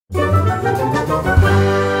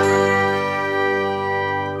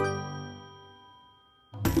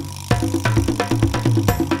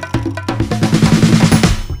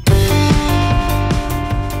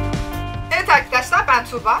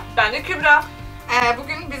Ben de Kübra.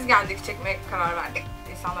 Bugün biz geldik çekmeye karar verdik.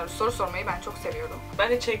 İnsanlara soru sormayı ben çok seviyorum. Ben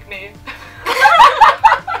de çekmeyi.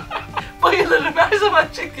 Bayılırım, her zaman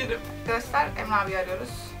çekerim. Göster, Emre abi arıyoruz.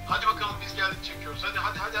 Hadi bakalım biz geldik çekiyoruz. Hadi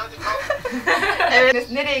kalk.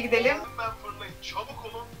 Evet, nereye gidelim? Ben fırlayın. Çabuk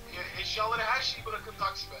olun. Eşyaları her şeyi bırakın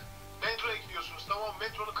Taksim'e. Metroya gidiyorsunuz, tamam mı?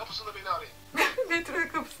 Metronun kapısında beni arayın. Metronun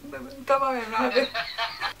kapısında mı? Tamam Emre abi.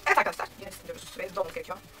 Evet arkadaşlar, yine sizinliyoruz. Ve dolmak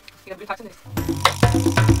gerekiyor. Yine bir taksimdeyiz.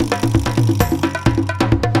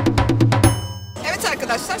 Evet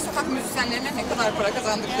arkadaşlar, sokak müzisyenlerine ne kadar para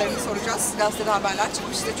kazandıklarını soracağız. Gazetede haberler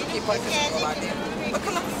çıkmıştı, çok iyi para kazanıyorlar diye.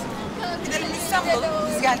 Bakalım. Gidelim müzisyen bulalım.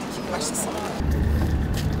 Biz geldik. Başlasın.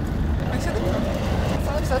 Başladık mı?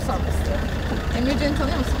 Sana bir soru sormak istiyorum. Emre Yücelen'i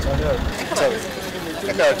tanıyor musun? Tanıyorum. Tabii.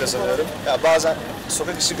 Ne kadar kazanıyorum? Ya bazen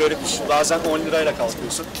sokak işi garipmiş. Bazen 10 lirayla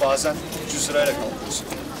kalkıyorsun, bazen 300 lirayla kalkıyorsun.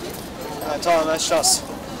 Yani tamamen şans.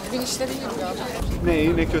 Bugün işleri iyi galiba. Ne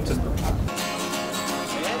iyi ne kötü.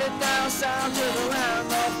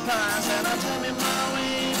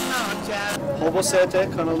 Hobo ST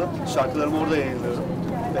kanalı, şarkılarımı orada yayınlıyorum.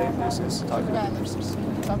 Beğenirseniz takip edebilirsiniz.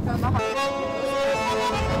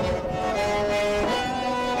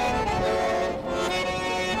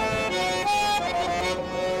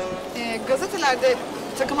 Gazetelerde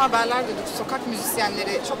bir takım haberler duyduk. Sokak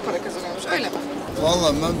müzisyenleri çok para kazanıyormuş. Öyle mi?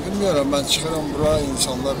 Vallahi ben bilmiyorum. Ben çıkarım buraya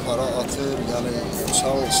insanlar para atır. Yani sağ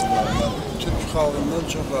olsunlar. Ben Türk halkından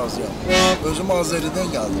çok razıyım. Özüm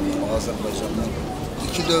Azeri'den geldim. Azerbaycan'dan.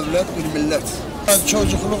 İki devlet, bir millet. Ben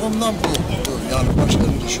çocukluğumdan bu. Yani başka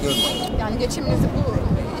bir iş görmedim. Yani geçiminizi bu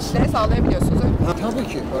işlere sağlayabiliyorsunuz öyle mi? Tabii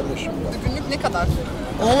ki kardeşim. Günlük ne kadar?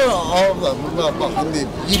 Olur abla. Burada bak şimdi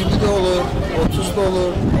 20 de olur, 30 da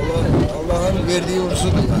olur. Allah'ın verdiği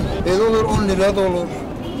ursudur yani. Böyle olur, 10 lira da olur.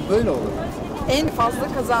 Böyle olur. En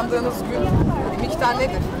fazla kazandığınız gün miktar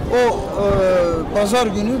nedir? O pazar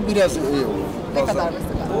günü biraz iyi olur. Ne kadar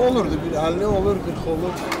mesela? Olurdu, bir 50 olur, 40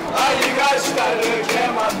 olur. Ay kaşları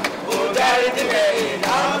keman, bu derdime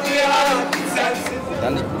inanmayan sensin.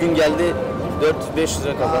 Yani gün geldi 400-500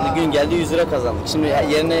 lira kazandı, gün geldi 100 lira kazandık. Şimdi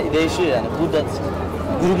yerine değişiyor yani. Burada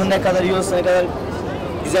grubun ne kadar iyi olsa, ne kadar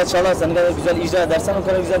güzel çalarsan, ne kadar güzel icra edersen o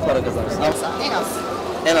kadar güzel para kazanırsın. En az.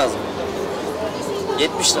 En az.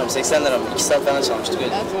 70 lira mı, 80 lira mı? 2 saat falan çalmıştık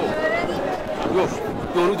öyle. Yok,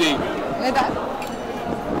 doğru değil. Neden?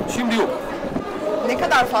 Şimdi yok. Ne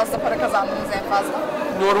kadar fazla para kazandınız en fazla?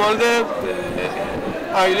 Normalde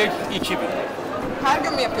aylık 2000. Her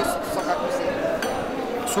gün mü yapıyorsunuz sokak müziği?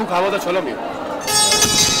 Soğuk havada çalamıyor.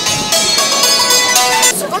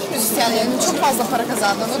 Sokak müzisyenlerinin çok fazla para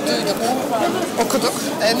kazandığını duyduk, okuduk.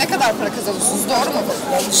 Ne kadar para kazanıyorsunuz? Doğru mu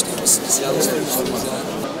bu? Yanlış diyorsunuz, yanlış diyorsunuz.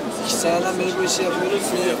 2 seneden beri bu işi yapıyoruz.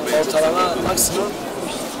 Ortalama maksimum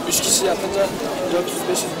 3 kişi yapınca 400-500.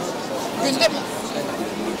 Günde mi?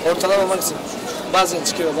 Ortalama maksimum. Bazen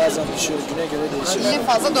çıkıyor, bazen düşüyor. Güne göre değişiyor. En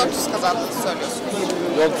fazla 400 kazandığınızı söylüyorsunuz.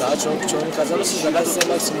 Yok daha çok, çoğunu kazanırsınız da ben size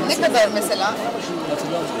maksimum. Ne kadar mesela?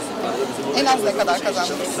 En az ne kadar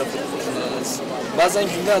kazandınız? Bazen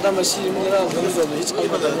günde adam başı 20 lira aldığımız oluyor. Hiç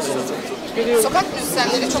almadığımız oluyor. Sokak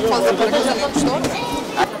müzisyenleri çok fazla para kazanıyormuş, doğru mu?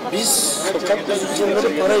 Biz sokak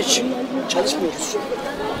müzisyenleri para için çalışmıyoruz.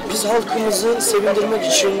 Biz halkımızı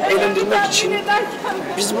sevindirmek için, eğlendirmek için,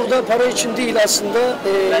 biz burada para için değil aslında,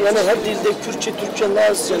 yani her dilde Kürtçe, Türkçe,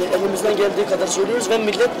 Laz, yani elimizden geldiği kadar söylüyoruz ve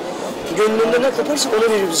millet gönlünde ne koparsa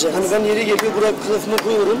onu verir bize. Hani ben yeri geliyor buraya kılıfımı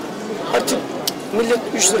koyuyorum, artık millet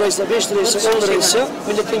 3 liraysa, 5 liraysa, 10 liraysa,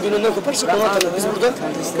 milletin gönlünden koparsa ona atarız. Biz burada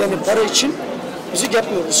yani para için müzik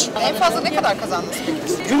yapmıyoruz. En fazla ne kadar kazandınız?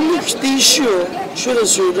 Günlük değişiyor. Şöyle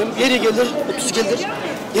söyleyeyim, yeri gelir 30 gelir,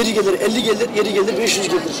 yeri gelir 50 gelir, yeri gelir 500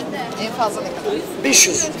 gelir. En fazla ne kadar?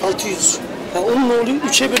 500, 600. Ya onun ne oluyor?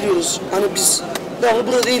 3'e bölüyoruz. Hani biz daha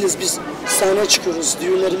burada değiliz. Biz sahneye çıkıyoruz,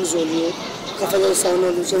 düğünlerimiz oluyor, kafaları sahne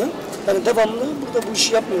alıyoruz falan. Yani devamlı burada bu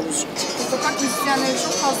işi yapmıyoruz. Sokak müzisyenleri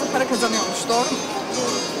çok fazla para kazanıyormuş, doğru mu?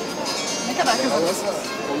 Ne kadar kazanıyorsunuz?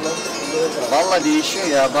 Vallahi değişiyor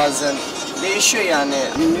ya bazen. Değişiyor yani.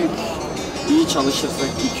 Günlük iyi çalışırsak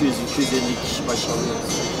 200-250 kişi baş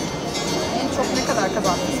alıyoruz. En çok ne kadar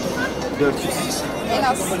kazandınız? 400. En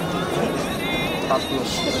az 60.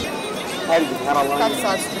 Her gün, her Allah'ın kaç günü.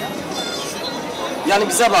 saat sürüyor? Yani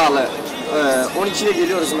bize bağlı. 12'de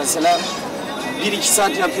geliyoruz mesela. 1-2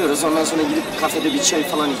 saat yapıyoruz. Ondan sonra gidip kafede bir çay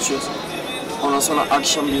falan içiyoruz. Ondan sonra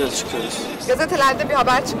akşam bir yere çıkıyoruz. Gazetelerde bir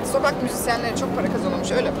haber çıktı. Sokak müzisyenleri çok para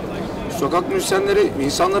kazanıyormuş, öyle mi? Sokak müzisyenleri,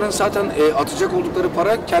 insanların zaten atacak oldukları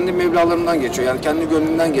para kendi mevlalarından geçiyor. Yani kendi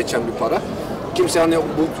gönlünden geçen bir para. Kimse hani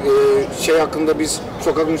bu şey hakkında biz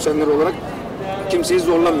sokak müzisyenleri olarak kimseyi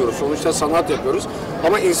zorlamıyoruz. Sonuçta sanat yapıyoruz.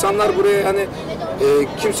 Ama insanlar buraya hani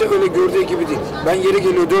kimse öyle gördüğü gibi değil. Ben yeri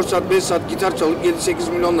geliyor 4 saat 5 saat gitar çalıp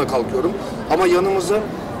 7-8 milyonla kalkıyorum. Ama yanımıza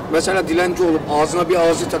mesela dilenci olup ağzına bir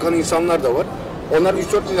ağzı takan insanlar da var. Onlar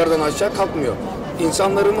 3-4 milyardan aşağı kalkmıyor.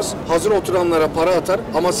 İnsanlarımız hazır oturanlara para atar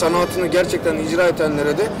ama sanatını gerçekten icra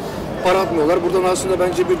edenlere de para atmıyorlar. Buradan aslında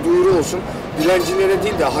bence bir duyuru olsun. Dilencilere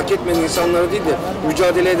değil de hak etmeyen insanlara değil de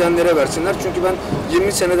mücadele edenlere versinler. Çünkü ben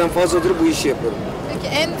 20 seneden fazladır bu işi yapıyorum.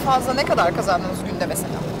 Peki en fazla ne kadar kazandınız günde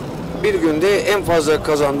mesela? Bir günde en fazla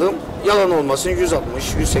kazandığım, yalan olmasın,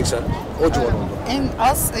 160, 180 o civar oldu. En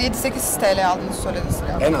az 7-8 TL aldığınızı söylediniz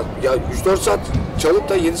galiba. En az. Ya 3-4 saat çalıp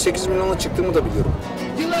da 7-8 milyona çıktığımı da biliyorum.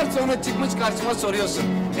 Yıllar sonra çıkmış karşıma soruyorsun.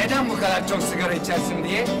 Neden bu kadar çok sigara içersin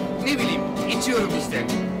diye. Ne bileyim, içiyorum işte.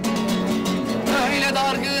 Öyle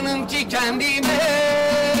dargınım ki kendime.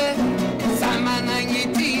 Sen benden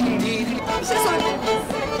gittin gidin. Bir şey sorabilir miyiz?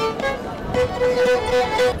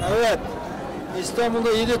 Evet.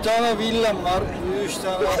 İstanbul'da 7 tane villam var, 3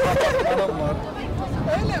 tane apartmanım var.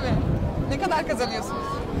 Öyle mi? Ne kadar kazanıyorsunuz?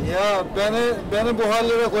 Ya beni bu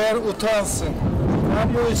hallere koyar utansın. Ben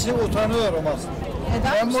bu işi utanıyorum aslında.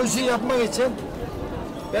 Neden? Ben bu işi yapmak için,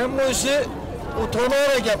 ben bu işi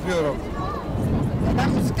utanarak yapıyorum. Neden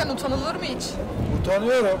müzikten utanılır mı hiç?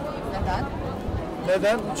 Utanıyorum. Neden?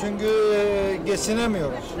 Neden? Çünkü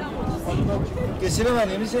geçinemiyoruz.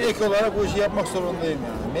 Geçinemediğimiz için ek olarak bu işi yapmak zorundayım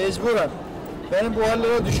yani. Mecburen. Benim bu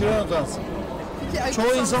hallere düşüren utansın. Peki,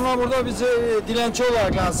 Çoğu insanlar burada bizi dilenci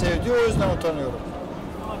olarak lanse ediyor, o yüzden utanıyorum.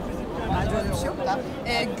 Bence öyle bir şey yok da.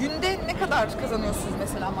 Günde ne kadar kazanıyorsunuz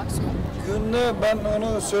mesela maksimum? Günde ben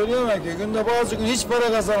onu söyleyemem ki, günde bazı gün hiç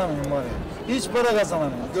para kazanamıyorum var ya. Hiç para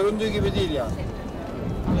kazanamıyorum. Göründüğü gibi değil yani.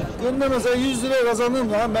 Günde mesela 100 lira kazandığım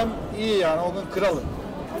zaman ben iyi yani, o gün kralım.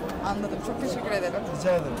 Anladım. Çok teşekkür ederim.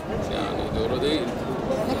 Rica ederim. Yani doğru değil.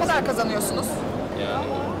 Ne kadar kazanıyorsunuz? Yani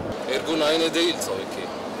her gün aynı değil tabii ki.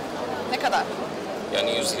 Ne kadar?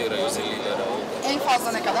 Yani 100 lira, 150 lira. En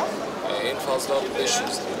fazla ne kadar? En fazla 500 lira.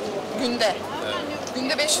 Günde. Evet.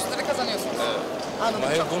 Günde 500 lira kazanıyorsunuz. Evet. Anladım.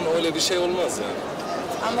 Ama her Çok, gün öyle bir şey olmaz yani.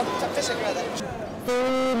 anladım. Çok teşekkür ederim.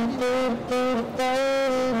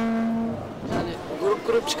 Yani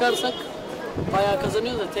grup çıkarsak bayağı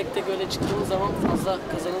kazanıyoruz da tek tek öyle çıktığımız zaman fazla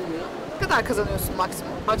kazanılmıyor. Ne kadar kazanıyorsun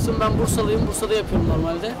maksimum? Maksimum ben Bursalıyım. Bursa'da yapıyorum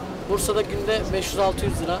normalde. Bursa'da günde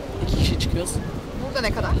 500-600 lira. 2 kişi çıkıyoruz. Burada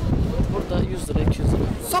ne kadar? Burada 100 lira, 200 lira.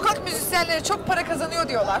 Sokak müzisyenleri çok para kazanıyor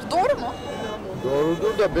diyorlar. Doğru mu?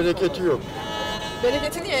 Doğrudur da bereketi yok.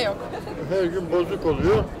 Bereketi niye yok? Her gün bozuk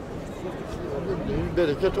oluyor. Bir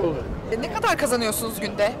bereket olmuyor. Ne kadar kazanıyorsunuz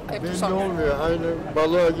günde? Belli olmuyor. Aynı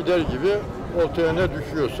balığa gider gibi oltaya ne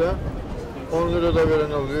düşüyorsa 10 lira da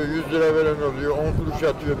veren oluyor, 100 lira veren oluyor, 10 kuruş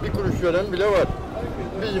atıyor. 1 kuruş veren bile var.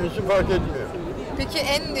 Bizim için fark etmiyor. Peki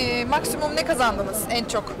en maksimum ne kazandınız en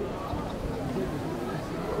çok?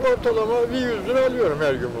 Ortalama bir 100 lira alıyorum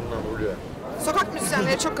her gün bundan buraya. Sokak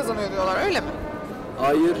müzisyenleri çok kazanıyor diyorlar, öyle mi?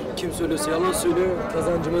 Hayır, kim söylüyorsa yalan söylüyor.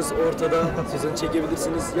 Kazancımız ortada, sözünü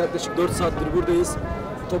çekebilirsiniz. Yaklaşık 4 saattir buradayız.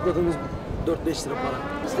 Topladığımız 4-5 lira para.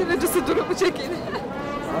 İşte acısı durumu çekin.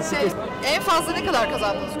 En fazla ne kadar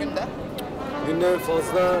kazandınız günde? Günde en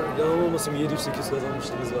fazla, yalan olmasın 700-800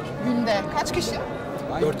 kazanmışlığımız var. Günde. Kaç kişi?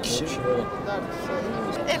 4 kişi.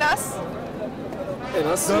 En az?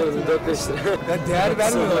 En az 4-5 lira. Değer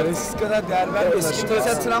vermiyorlar. Eskisi kadar değer vermiyorlar. Şimdi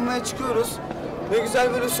mesela tramvaya çıkıyoruz. Ne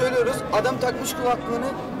güzel böyle söylüyoruz. Adam takmış kulaklığını.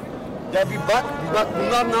 Ya bir bak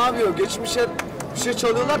bunlar ne yapıyor? Geçmişe bir şey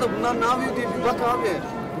çalıyorlar da bunlar ne yapıyor diye bir bak abi.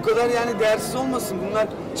 Bu kadar yani değersiz olmasın. Bunlar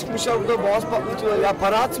çıkmışlar burada boğaz patlatıyorlar. Ya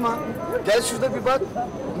para atma. Gel şurada bir bak.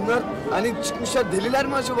 Bunlar hani çıkmışlar deliler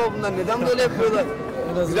mi acaba bunlar? Neden böyle yapıyorlar?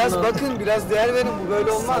 Biraz bakın, biraz değer verin. Bu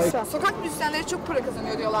böyle olmaz. Sokak müzisyenleri çok para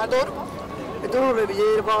kazanıyor diyorlar, doğru mu? Doğru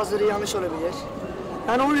olabilir, bazıları yanlış olabilir.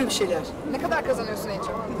 Yani oluyor bir şeyler. Ne kadar kazanıyorsun en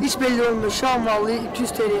çok? Hiç belli olmuyor. Şu an vallahi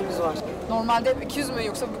 200 TL'miz var. Normalde hep 200 mü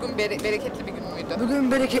yoksa bugün bereketli bir gün müydü?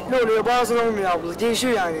 Bugün bereketli oluyor, bazen olmuyor abla.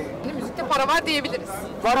 Değişiyor yani. Şimdi müzikte para var diyebiliriz.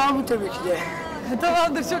 Var abi tabii ki de.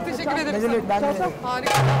 Tamamdır, çok teşekkür ederim. Ne demek, ben de demek.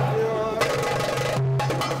 Harika.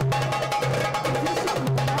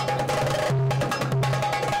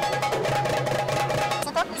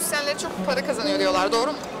 Sokak müzisyenleri çok para kazanıyor diyorlar,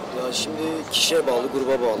 doğru mu? Ya şimdi kişiye bağlı,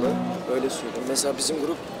 gruba bağlı. Öyle söyleyeyim. Mesela bizim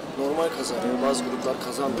grup normal kazanıyor, bazı gruplar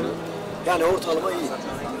kazanmıyor. Yani ortalama iyi.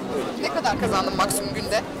 Öyle. Ne kadar kazandın maksimum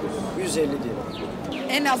günde? 150 diyelim.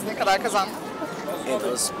 En az ne kadar kazandın?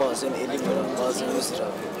 En az bazen 50 lira, bazen 100 lira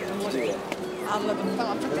gidiyor yani. Anladım,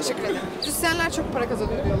 tamam, çok teşekkür ederim. Müzisyenler çok para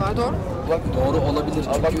kazanıyor diyorlar, doğru mu? Doğru olabilir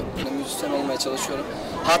çünkü müzisyen olmaya çalışıyorum.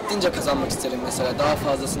 Haddince kazanmak isterim mesela. Daha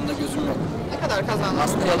fazlasında gözüm yok. Ne kadar kazandın?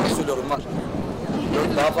 Aslında yalan söylüyorum var.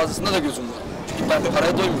 Daha fazlasında da gözüm var. Çünkü ben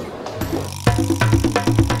paraya doymuyorum.